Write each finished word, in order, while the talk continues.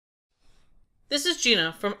This is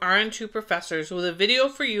Gina from RN2 Professors with a video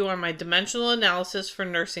for you on my Dimensional Analysis for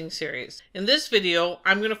Nursing series. In this video,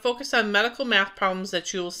 I'm going to focus on medical math problems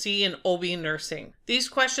that you will see in OB nursing. These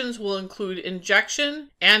questions will include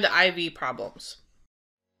injection and IV problems.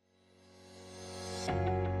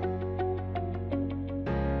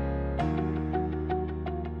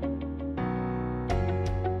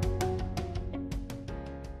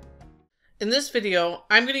 In this video,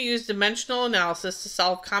 I'm going to use dimensional analysis to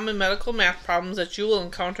solve common medical math problems that you will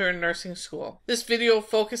encounter in nursing school. This video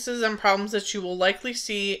focuses on problems that you will likely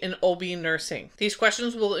see in OB nursing. These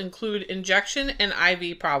questions will include injection and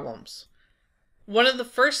IV problems. One of the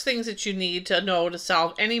first things that you need to know to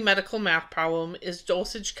solve any medical math problem is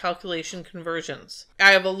dosage calculation conversions.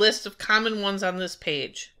 I have a list of common ones on this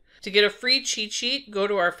page. To get a free cheat sheet, go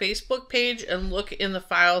to our Facebook page and look in the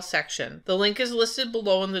Files section. The link is listed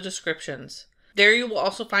below in the descriptions. There you will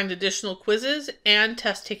also find additional quizzes and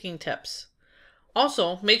test-taking tips.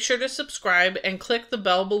 Also, make sure to subscribe and click the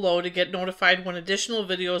bell below to get notified when additional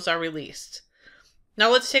videos are released.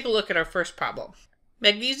 Now let's take a look at our first problem.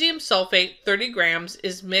 Magnesium sulfate 30 grams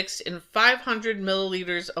is mixed in 500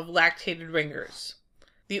 milliliters of lactated ringers.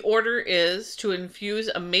 The order is to infuse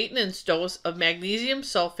a maintenance dose of magnesium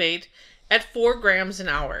sulfate at 4 grams an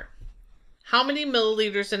hour. How many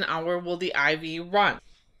milliliters an hour will the IV run?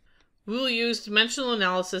 We will use dimensional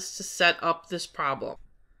analysis to set up this problem.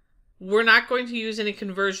 We're not going to use any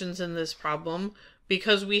conversions in this problem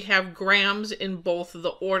because we have grams in both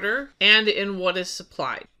the order and in what is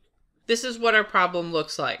supplied. This is what our problem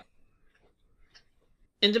looks like.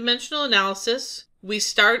 In dimensional analysis, we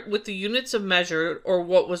start with the units of measure, or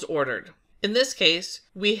what was ordered. In this case,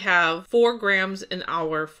 we have 4 grams an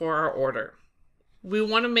hour for our order. We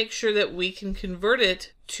want to make sure that we can convert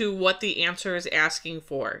it to what the answer is asking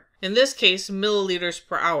for. In this case, milliliters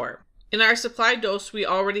per hour. In our supplied dose, we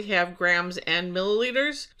already have grams and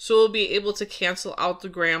milliliters, so we'll be able to cancel out the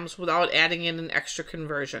grams without adding in an extra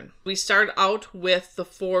conversion. We start out with the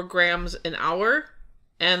 4 grams an hour.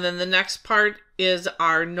 And then the next part is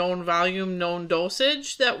our known volume, known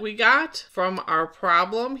dosage that we got from our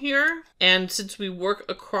problem here. And since we work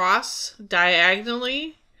across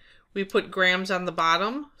diagonally, we put grams on the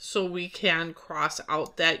bottom so we can cross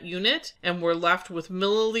out that unit. And we're left with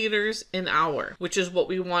milliliters an hour, which is what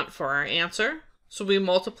we want for our answer. So we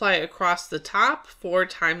multiply across the top. 4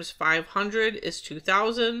 times 500 is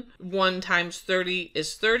 2,000. 1 times 30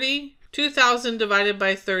 is 30. 2,000 divided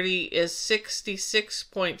by 30 is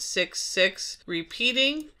 66.66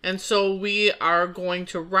 repeating. And so we are going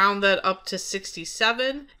to round that up to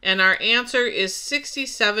 67. And our answer is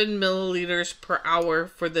 67 milliliters per hour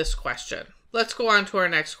for this question. Let's go on to our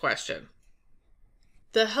next question.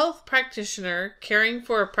 The health practitioner caring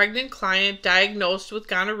for a pregnant client diagnosed with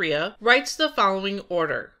gonorrhea writes the following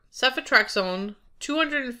order. Cefatraxone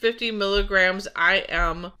 250 milligrams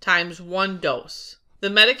IM times 1 dose. The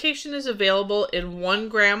medication is available in 1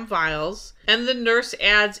 gram vials, and the nurse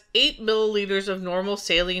adds 8 milliliters of normal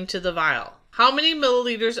saline to the vial. How many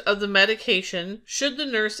milliliters of the medication should the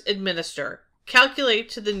nurse administer? Calculate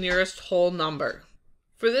to the nearest whole number.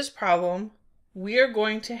 For this problem, we are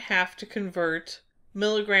going to have to convert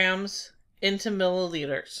milligrams into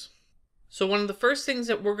milliliters. So one of the first things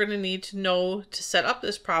that we're going to need to know to set up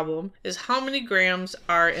this problem is how many grams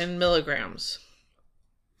are in milligrams.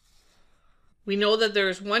 We know that there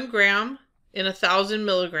is 1 gram in 1,000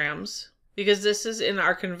 milligrams because this is in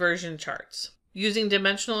our conversion charts. Using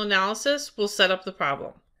dimensional analysis, we'll set up the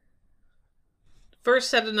problem.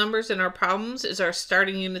 First set of numbers in our problems is our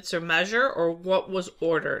starting units of measure, or what was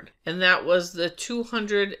ordered, and that was the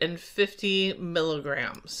 250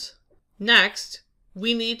 milligrams. Next,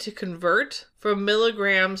 we need to convert from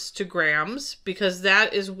milligrams to grams because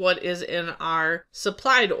that is what is in our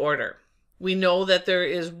supplied order. We know that there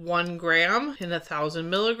is 1 gram in 1,000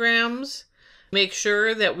 milligrams. Make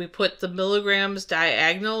sure that we put the milligrams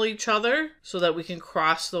diagonal each other so that we can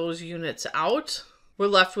cross those units out. We're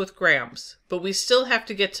left with grams, but we still have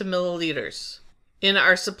to get to milliliters. In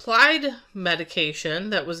our supplied medication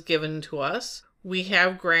that was given to us, we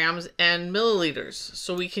have grams and milliliters,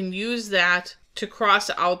 so we can use that to cross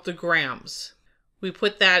out the grams. We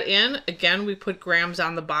put that in. Again, we put grams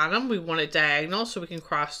on the bottom. We want it diagonal so we can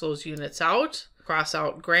cross those units out. Cross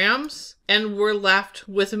out grams. And we're left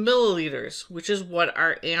with milliliters, which is what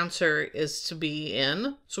our answer is to be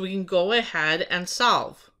in. So we can go ahead and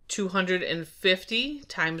solve. 250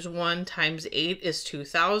 times 1 times 8 is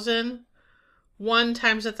 2,000. 1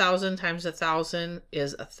 times 1,000 times 1,000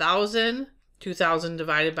 is 1,000. 2,000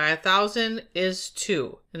 divided by 1,000 is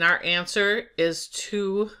 2. And our answer is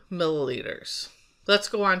 2 milliliters. Let's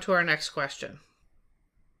go on to our next question.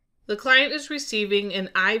 The client is receiving an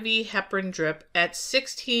IV heparin drip at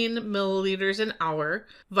 16 milliliters an hour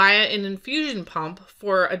via an infusion pump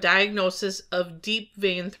for a diagnosis of deep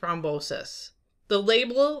vein thrombosis. The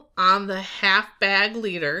label on the half bag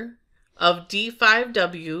liter of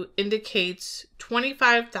D5W indicates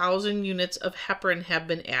 25,000 units of heparin have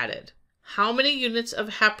been added. How many units of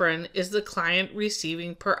heparin is the client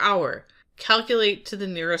receiving per hour? Calculate to the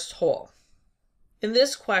nearest whole. In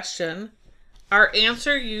this question, our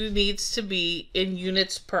answer needs to be in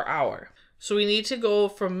units per hour. So we need to go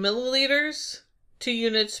from milliliters to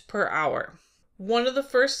units per hour. One of the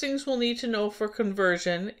first things we'll need to know for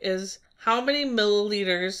conversion is how many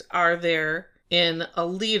milliliters are there in a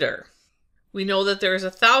liter. We know that there's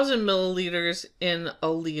 1,000 milliliters in a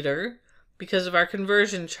liter because of our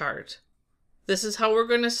conversion chart. This is how we're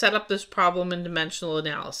going to set up this problem in dimensional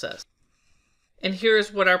analysis. And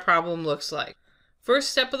here's what our problem looks like.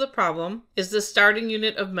 First step of the problem is the starting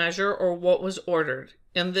unit of measure, or what was ordered.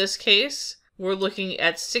 In this case, we're looking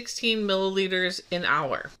at 16 milliliters an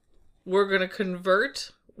hour. We're going to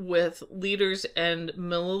convert with liters and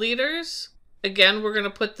milliliters. Again, we're going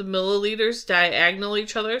to put the milliliters diagonal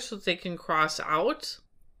each other so that they can cross out.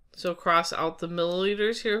 So cross out the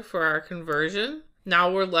milliliters here for our conversion.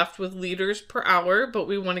 Now we're left with liters per hour, but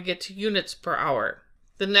we want to get to units per hour.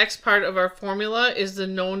 The next part of our formula is the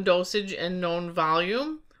known dosage and known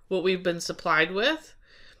volume, what we've been supplied with.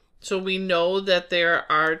 So we know that there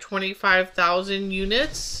are 25,000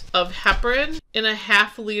 units of heparin in a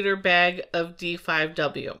half-liter bag of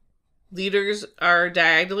D5W. Liters are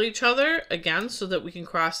diagonal each other, again, so that we can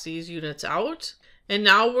cross these units out. And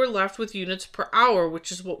now we're left with units per hour,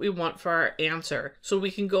 which is what we want for our answer. So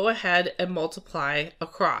we can go ahead and multiply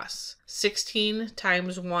across. 16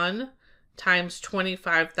 times 1 times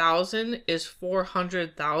 25,000 is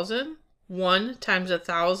 400,000. 1 times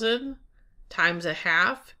 1,000 times a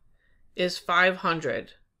half is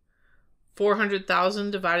 500.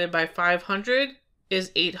 400,000 divided by 500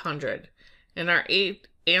 is 800. And our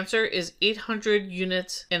answer is 800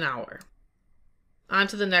 units an hour. On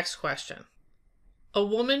to the next question. A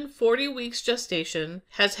woman 40 weeks gestation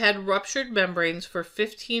has had ruptured membranes for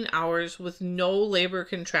 15 hours with no labor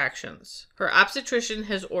contractions. Her obstetrician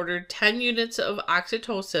has ordered 10 units of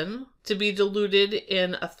oxytocin to be diluted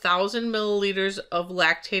in 1,000 milliliters of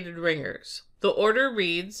lactated ringers. The order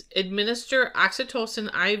reads, administer oxytocin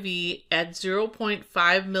IV at 0.5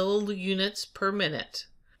 millunits per minute.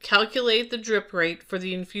 Calculate the drip rate for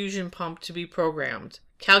the infusion pump to be programmed.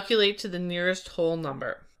 Calculate to the nearest whole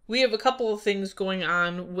number. We have a couple of things going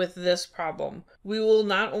on with this problem. We will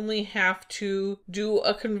not only have to do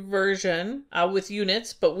a conversion with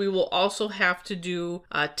units, but we will also have to do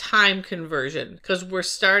a time conversion because we're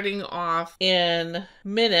starting off in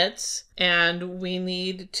minutes and we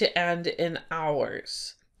need to end in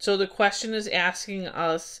hours. So the question is asking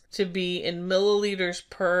us to be in milliliters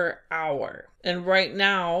per hour. And right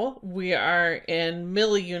now we are in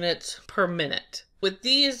milliunits per minute. With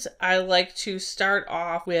these, I like to start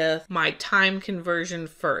off with my time conversion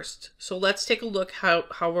first. So let's take a look how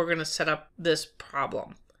we're going to set up this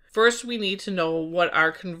problem. First, we need to know what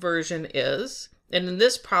our conversion is. And in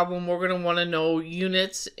this problem, we're going to want to know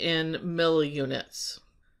units in milliunits.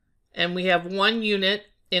 And we have 1 unit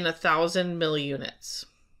in 1,000 milliunits.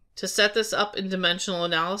 To set this up in dimensional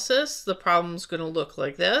analysis, the problem is going to look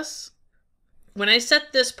like this. When I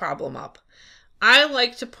set this problem up, I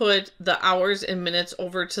like to put the hours and minutes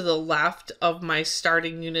over to the left of my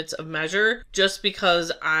starting units of measure just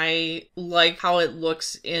because I like how it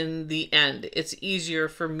looks in the end. It's easier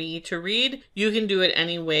for me to read. You can do it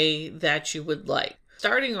any way that you would like.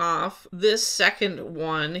 Starting off, this second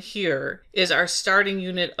one here is our starting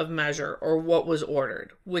unit of measure, or what was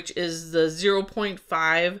ordered, which is the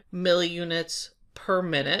 0.5 milliunits per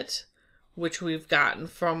minute, which we've gotten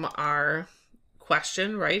from our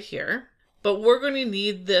question right here. But we're going to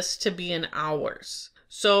need this to be in hours.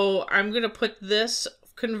 So I'm going to put this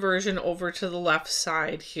conversion over to the left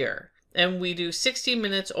side here. And we do 60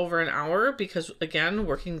 minutes over an hour because, again,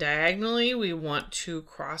 working diagonally, we want to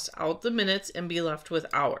cross out the minutes and be left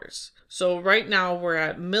with hours. So right now we're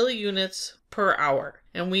at milliunits per hour,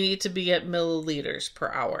 and we need to be at milliliters per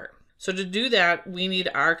hour. So to do that, we need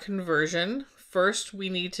our conversion. First, we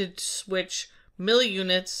need to switch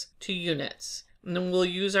milliunits to units. And then we'll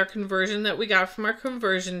use our conversion that we got from our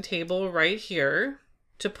conversion table right here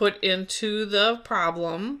to put into the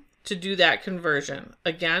problem to do that conversion.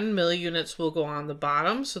 Again, milliunits will go on the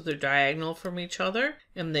bottom, so they're diagonal from each other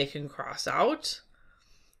and they can cross out.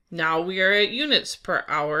 Now we are at units per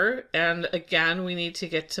hour, and again, we need to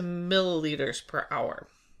get to milliliters per hour.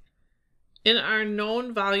 In our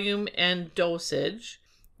known volume and dosage,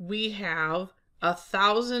 we have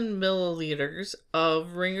 1,000 milliliters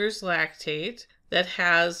of Ringer's lactate that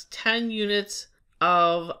has 10 units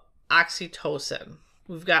of oxytocin.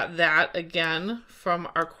 We've got that again from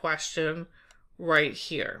our question right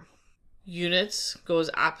here. Units goes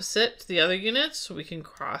opposite to the other units, so we can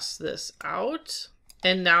cross this out.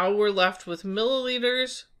 And now we're left with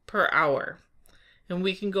milliliters per hour. And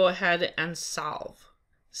we can go ahead and solve.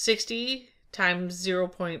 60 times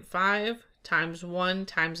 0.5 times 1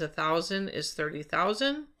 times 1,000 is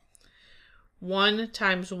 30,000. 1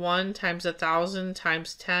 times 1 times 1,000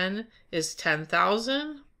 times 10 is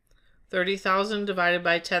 10,000. 30,000 divided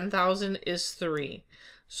by 10,000 is 3.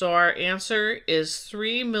 So our answer is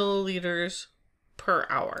 3 milliliters per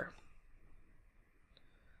hour.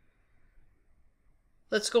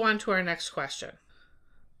 Let's go on to our next question.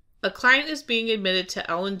 A client is being admitted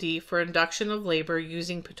to L&D for induction of labor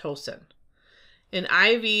using pitocin. An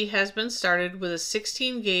IV has been started with a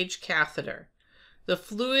 16-gauge catheter. The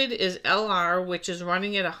fluid is LR, which is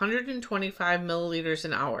running at 125 milliliters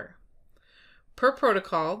an hour. Per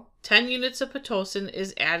protocol, 10 units of pitocin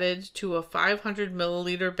is added to a 500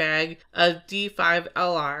 milliliter bag of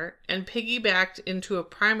D5LR and piggybacked into a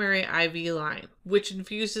primary IV line, which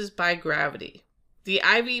infuses by gravity. The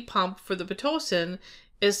IV pump for the pitocin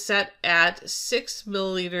is set at 6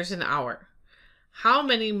 milliliters an hour. How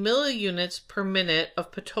many milliunits per minute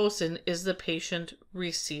of pitocin is the patient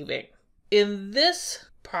receiving? In this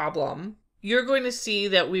problem, you're going to see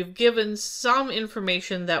that we've given some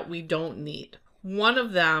information that we don't need. One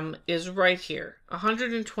of them is right here,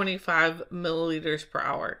 125 milliliters per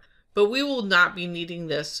hour. But we will not be needing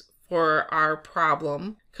this for our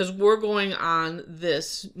problem because we're going on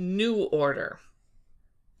this new order.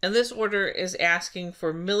 And this order is asking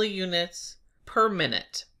for milliunits per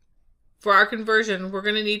minute. For our conversion, we're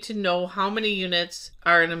going to need to know how many units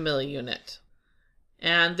are in a milliunit.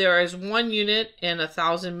 And there is 1 unit in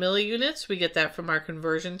 1,000 milliunits. We get that from our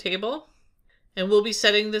conversion table. And we'll be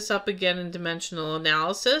setting this up again in dimensional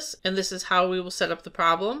analysis. And this is how we will set up the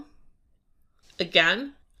problem.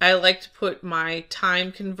 Again, I like to put my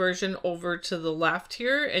time conversion over to the left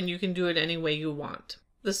here, and you can do it any way you want.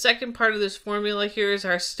 The second part of this formula here is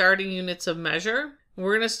our starting units of measure.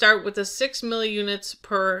 We're going to start with the 6 milliunits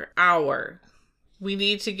per hour. We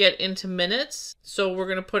need to get into minutes, so we're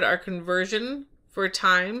going to put our conversion for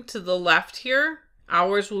time to the left here.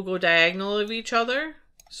 Hours will go diagonal of each other,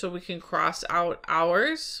 so we can cross out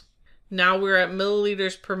hours. Now we're at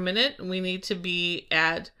milliliters per minute, and we need to be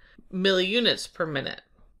at milliunits per minute.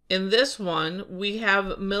 In this one, we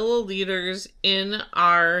have milliliters in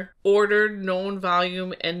our ordered known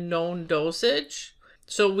volume and known dosage.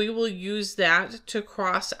 So we will use that to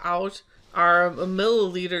cross out our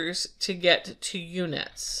milliliters to get to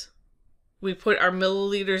units. We put our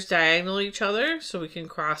milliliters diagonal each other, so we can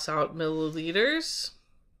cross out milliliters.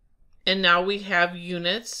 And now we have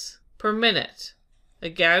units per minute.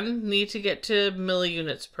 Again, need to get to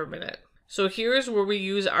milliunits per minute. So here's where we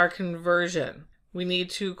use our conversion. We need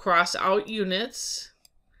to cross out units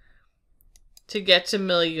to get to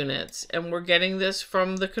milliunits. And we're getting this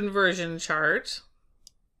from the conversion chart.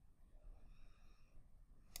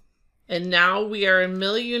 And now we are in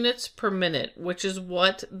milliunits per minute, which is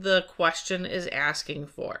what the question is asking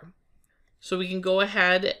for. So we can go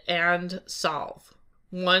ahead and solve.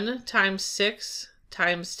 1 times 6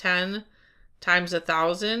 times 10 times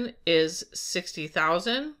 1,000 is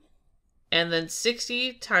 60,000. And then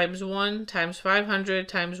 60 times 1 times 500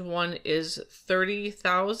 times 1 is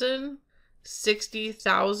 30,000.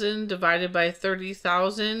 60,000 divided by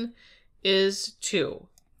 30,000 is 2.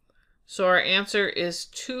 So our answer is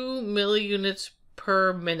 2 milliunits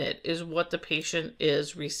per minute is what the patient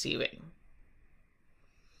is receiving.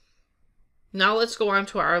 Now let's go on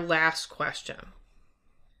to our last question.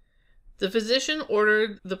 The physician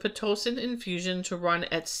ordered the pitocin infusion to run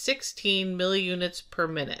at 16 milliunits per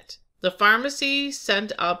minute. The pharmacy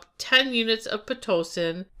sent up 10 units of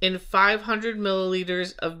pitocin in 500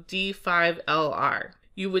 milliliters of D5LR.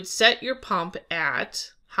 You would set your pump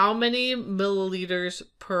at how many milliliters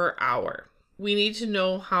per hour? We need to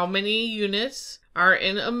know how many units are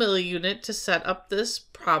in a milliunit to set up this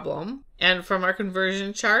problem. And from our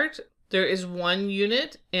conversion chart, there is 1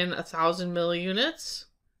 unit in 1,000 milliunits.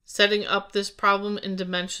 Setting up this problem in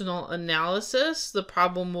dimensional analysis, the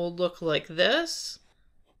problem will look like this.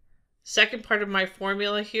 Second part of my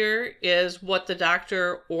formula here is what the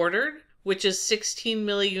doctor ordered, which is 16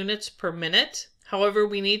 milliunits per minute. However,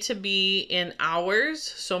 we need to be in hours,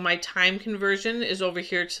 so my time conversion is over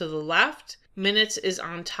here to the left. Minutes is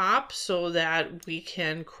on top so that we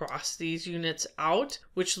can cross these units out,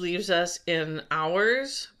 which leaves us in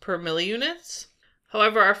hours per milliunits.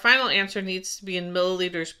 However, our final answer needs to be in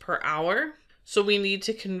milliliters per hour. So we need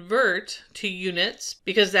to convert to units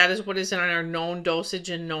because that is what is in our known dosage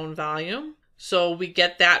and known volume. So we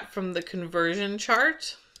get that from the conversion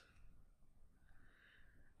chart.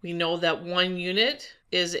 We know that 1 unit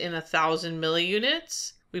is in 1,000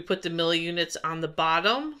 milliunits. We put the milliunits on the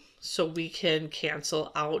bottom so we can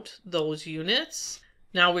cancel out those units.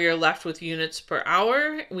 Now we are left with units per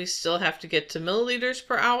hour. We still have to get to milliliters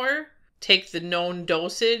per hour. Take the known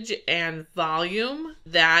dosage and volume.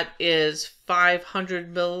 That is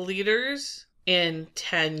 500 milliliters in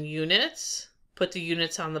 10 units. Put the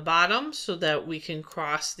units on the bottom so that we can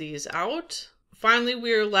cross these out. Finally,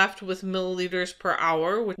 we are left with milliliters per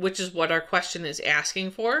hour, which is what our question is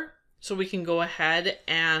asking for. So we can go ahead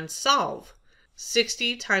and solve.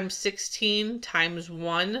 60 times 16 times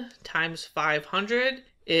 1 times 500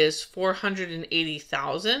 is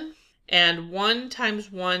 480,000. And 1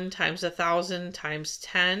 times 1 times 1,000 times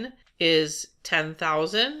 10 is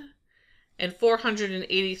 10,000. And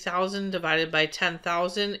 480,000 divided by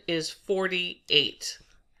 10,000 is 48.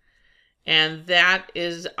 And that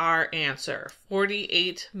is our answer,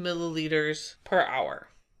 48 milliliters per hour.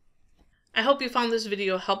 I hope you found this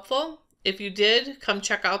video helpful. If you did, come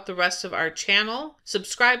check out the rest of our channel,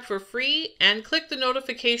 subscribe for free, and click the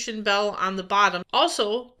notification bell on the bottom.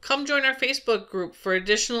 Also, come join our Facebook group for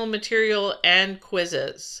additional material and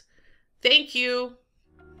quizzes. Thank you.